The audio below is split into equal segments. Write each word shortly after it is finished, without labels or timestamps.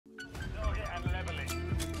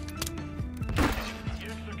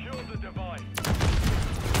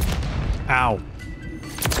Ow.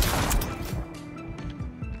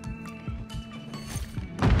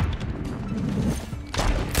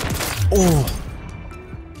 Oh.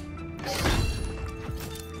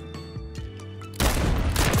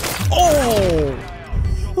 Oh.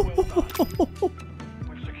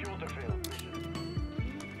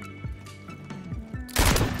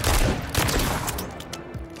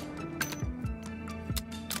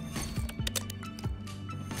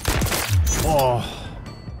 Oh.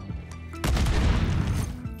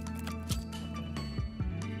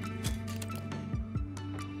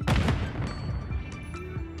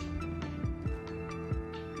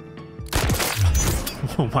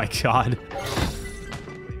 Oh my god.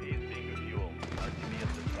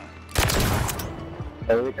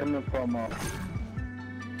 Are we coming from We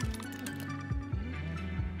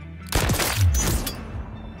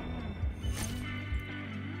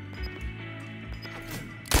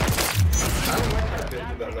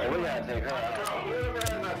gotta take her out. Whoever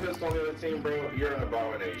has my pistol on the other team, bro, you're an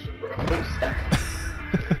abomination, bro.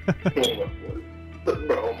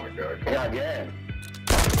 Bro, oh my god. yeah.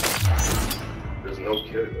 There's no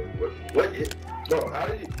kidding. What is... Bro, how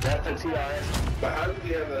did you... That's the TRS. But how did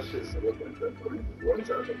he have that shit set up like that? One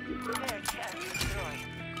time,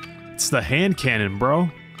 It's the hand cannon, bro.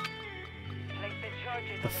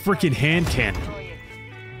 The freaking hand cannon.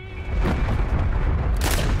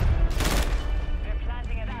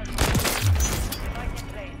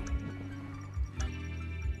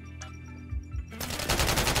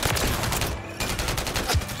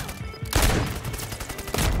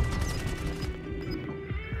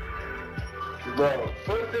 Bro,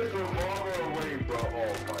 put this revolver away, bro.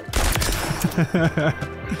 Oh my god.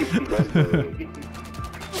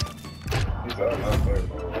 He's out there,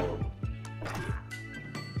 bro.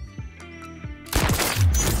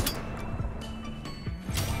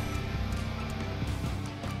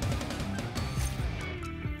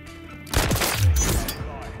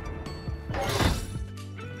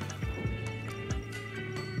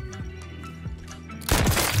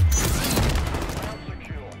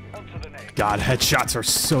 God, headshots are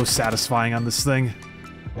so satisfying on this thing.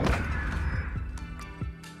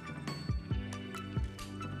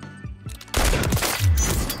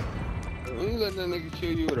 You let that nigga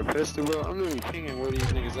kill you with a pistol, bro? I'm literally pinging where these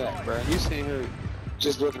niggas at, bro. You sitting here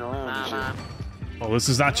just looking around and shit. Well, this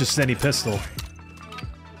is not just any pistol.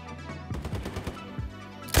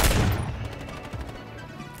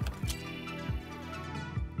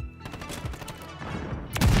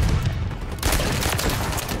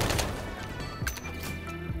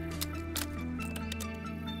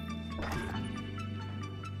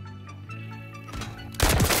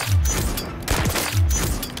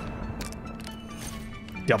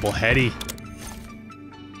 Double heady.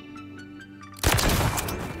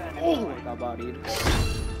 Oh, I got bodied.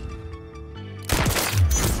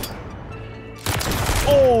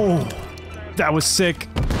 Oh, that was sick.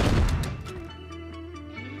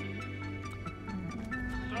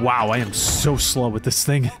 Wow, I am so slow with this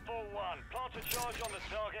thing.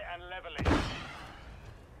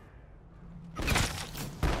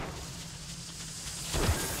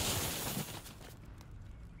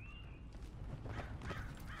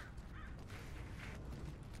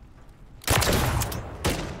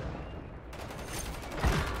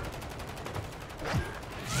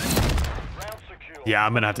 Yeah,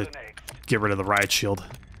 I'm gonna have to get rid of the riot shield.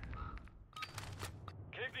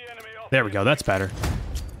 There we go, that's better.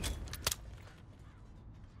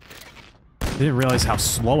 I didn't realize how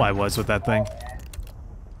slow I was with that thing.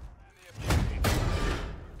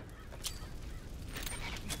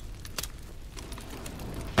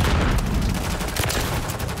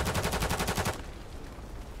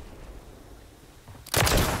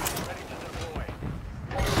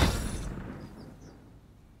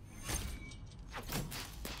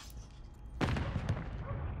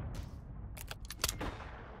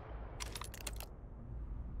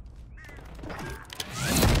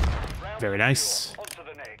 Very nice. On to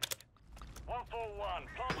the next. 141.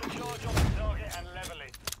 Plant a charge on the target and level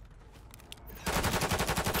it.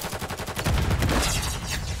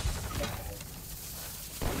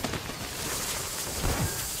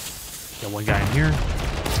 Got one guy in here.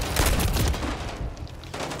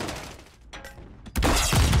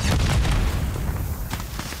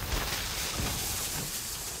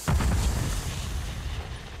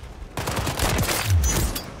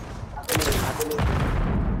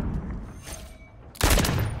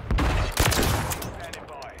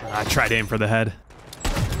 I tried to aim for the head.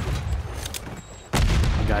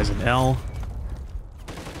 One guy's an L.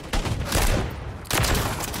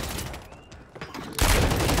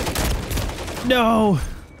 No!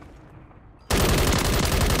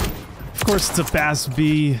 Of course, it's a fast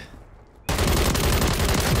B. Keep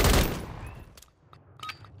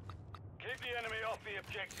the enemy off the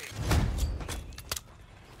objective.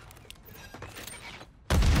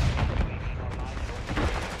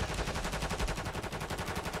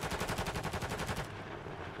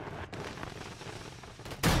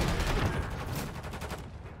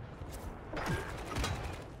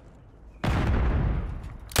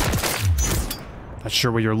 Not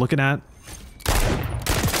sure what you're looking at.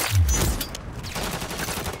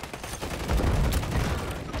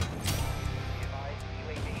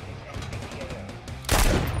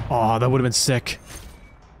 Oh, that would have been sick.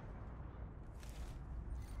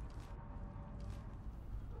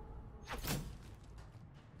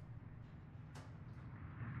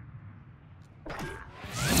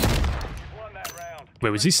 Won that round. Wait,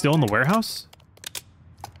 was he still in the warehouse?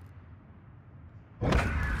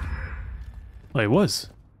 Oh, he was.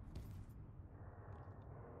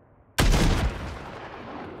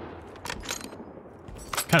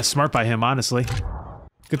 Kind of smart by him, honestly.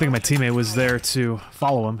 Good thing my teammate was there to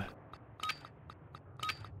follow him.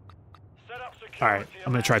 Alright,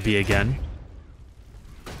 I'm gonna try B again.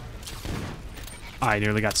 I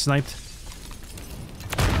nearly got sniped.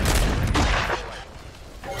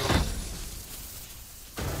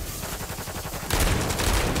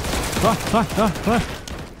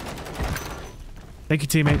 Thank you,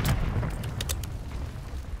 teammate.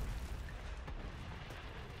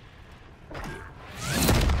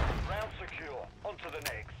 Round secure. On to the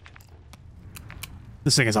next.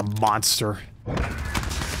 This thing is a monster.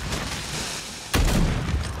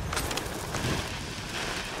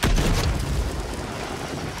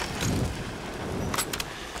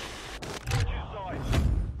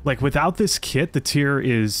 Like, without this kit, the tier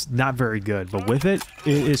is not very good, but with it,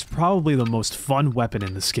 it is probably the most fun weapon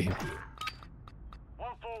in this game.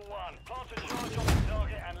 141. Plant a charge on the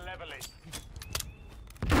target and level it.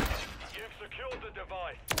 You've secured the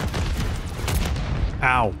device.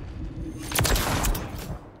 Ow.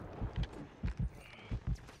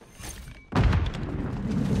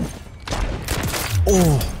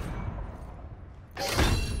 Oh.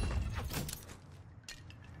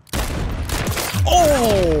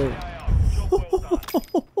 Oh!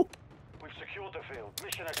 We've secured the field.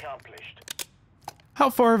 Mission accomplished. How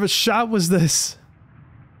far of a shot was this?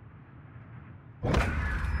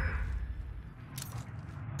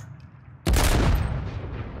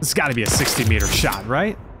 It's got to be a 60-meter shot,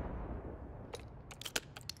 right?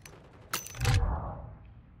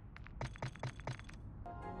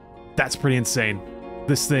 That's pretty insane.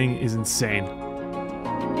 This thing is insane.